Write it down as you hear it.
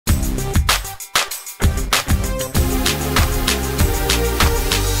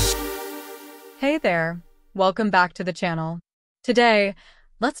there, welcome back to the channel. Today,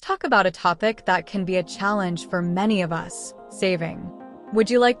 let's talk about a topic that can be a challenge for many of us, saving. Would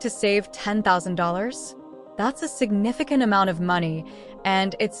you like to save $10,000? That's a significant amount of money,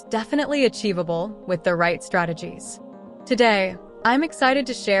 and it's definitely achievable with the right strategies. Today, I'm excited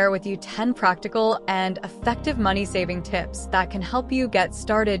to share with you 10 practical and effective money-saving tips that can help you get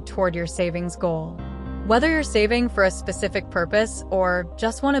started toward your savings goal. Whether you're saving for a specific purpose or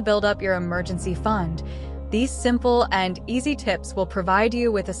just want to build up your emergency fund, these simple and easy tips will provide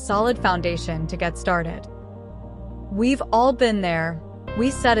you with a solid foundation to get started. We've all been there. We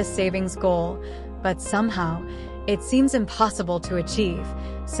set a savings goal, but somehow it seems impossible to achieve,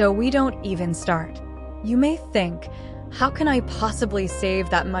 so we don't even start. You may think, how can I possibly save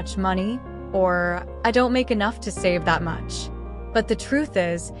that much money? Or, I don't make enough to save that much. But the truth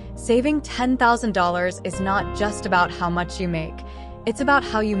is, saving $10,000 is not just about how much you make. It's about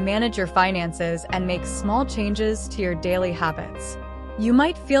how you manage your finances and make small changes to your daily habits. You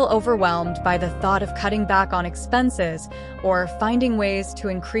might feel overwhelmed by the thought of cutting back on expenses or finding ways to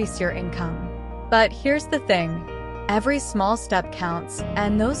increase your income. But here's the thing. Every small step counts,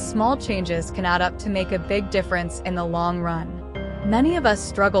 and those small changes can add up to make a big difference in the long run. Many of us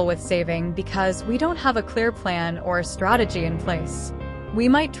struggle with saving because we don't have a clear plan or a strategy in place. We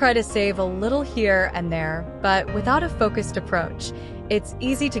might try to save a little here and there, but without a focused approach, it's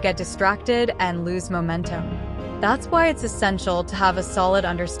easy to get distracted and lose momentum. That's why it's essential to have a solid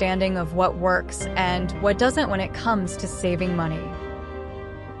understanding of what works and what doesn't when it comes to saving money.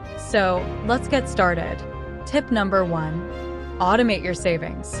 So, let's get started. Tip number 1. Automate your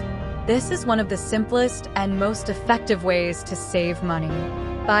savings. This is one of the simplest and most effective ways to save money.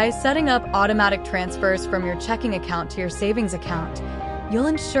 By setting up automatic transfers from your checking account to your savings account, you'll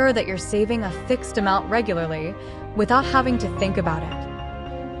ensure that you're saving a fixed amount regularly without having to think about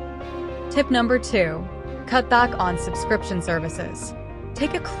it. Tip number 2. Cut back on subscription services.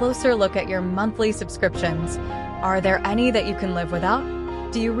 Take a closer look at your monthly subscriptions. Are there any that you can live without?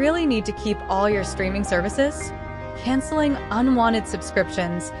 Do you really need to keep all your streaming services? Canceling unwanted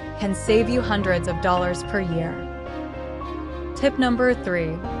subscriptions can save you hundreds of dollars per year. Tip number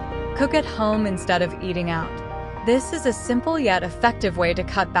 3. Cook at home instead of eating out. This is a simple yet effective way to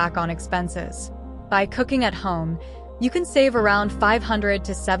cut back on expenses. By cooking at home, you can save around $500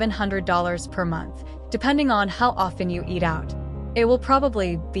 to $700 per month, depending on how often you eat out. It will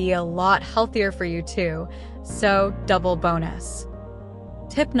probably be a lot healthier for you too, so double bonus.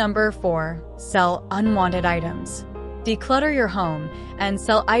 Tip number 4. Sell unwanted items. Declutter your home and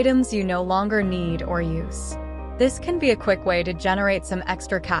sell items you no longer need or use. This can be a quick way to generate some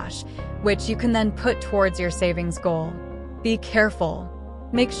extra cash, which you can then put towards your savings goal. Be careful.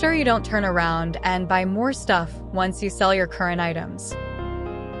 Make sure you don't turn around and buy more stuff once you sell your current items.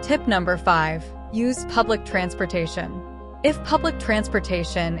 Tip number 5. Use public transportation. If public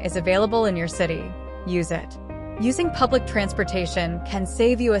transportation is available in your city, use it. Using public transportation can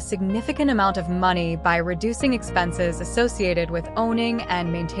save you a significant amount of money by reducing expenses associated with owning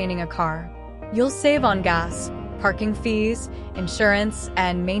and maintaining a car. You'll save on gas, parking fees, insurance,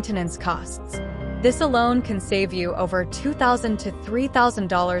 and maintenance costs. This alone can save you over $2,000 to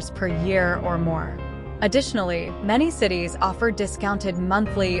 $3,000 per year or more. Additionally, many cities offer discounted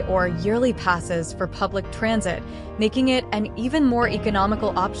monthly or yearly passes for public transit, making it an even more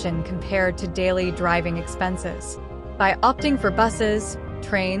economical option compared to daily driving expenses. By opting for buses,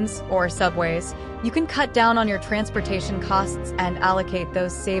 trains, or subways, you can cut down on your transportation costs and allocate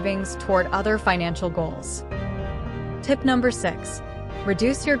those savings toward other financial goals. Tip number 6.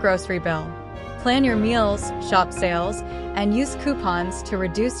 Reduce your grocery bill. Plan your meals, shop sales, and use coupons to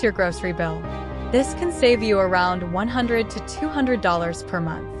reduce your grocery bill. This can save you around $100 to $200 per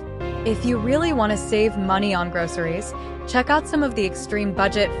month. If you really want to save money on groceries, check out some of the extreme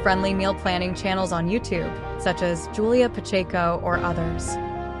budget-friendly meal planning channels on YouTube, such as Julia Pacheco or others.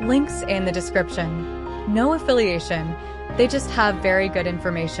 Links in the description. No affiliation, they just have very good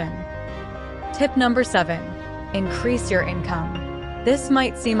information. Tip number 7. Increase your income. This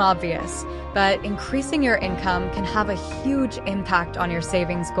might seem obvious, but increasing your income can have a huge impact on your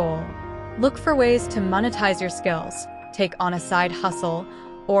savings goal. Look for ways to monetize your skills, take on a side hustle,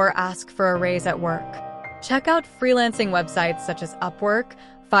 or ask for a raise at work. Check out freelancing websites such as Upwork,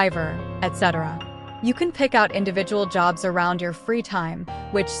 Fiverr, etc. You can pick out individual jobs around your free time,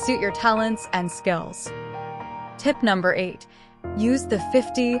 which suit your talents and skills. Tip number 8. Use the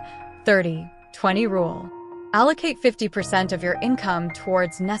 50-30-20 rule. Allocate 50% of your income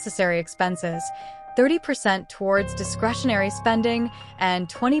towards necessary expenses, 30% towards discretionary spending, and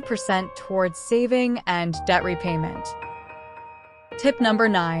 20% towards saving and debt repayment. Tip number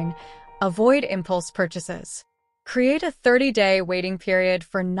 9. Avoid impulse purchases. Create a 30-day waiting period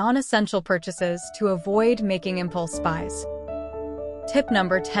for non-essential purchases to avoid making impulse buys. Tip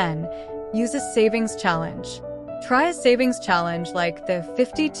number 10. Use a savings challenge. Try a savings challenge like the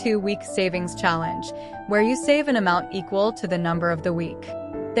 52-week savings challenge, where you save an amount equal to the number of the week.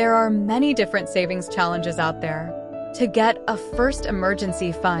 There are many different savings challenges out there. To get a first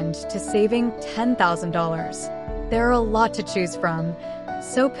emergency fund to saving $10,000, there are a lot to choose from,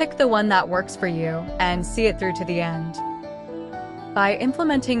 so pick the one that works for you and see it through to the end. By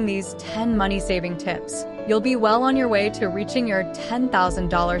implementing these 10 money-saving tips, you'll be well on your way to reaching your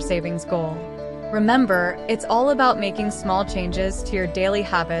 $10,000 savings goal. Remember, it's all about making small changes to your daily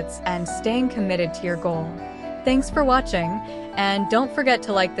habits and staying committed to your goal. Thanks for watching, and don't forget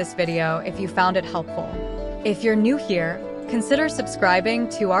to like this video if you found it helpful. If you're new here, consider subscribing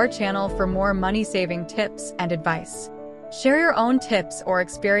to our channel for more money-saving tips and advice. Share your own tips or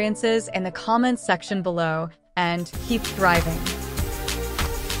experiences in the comments section below, and keep thriving.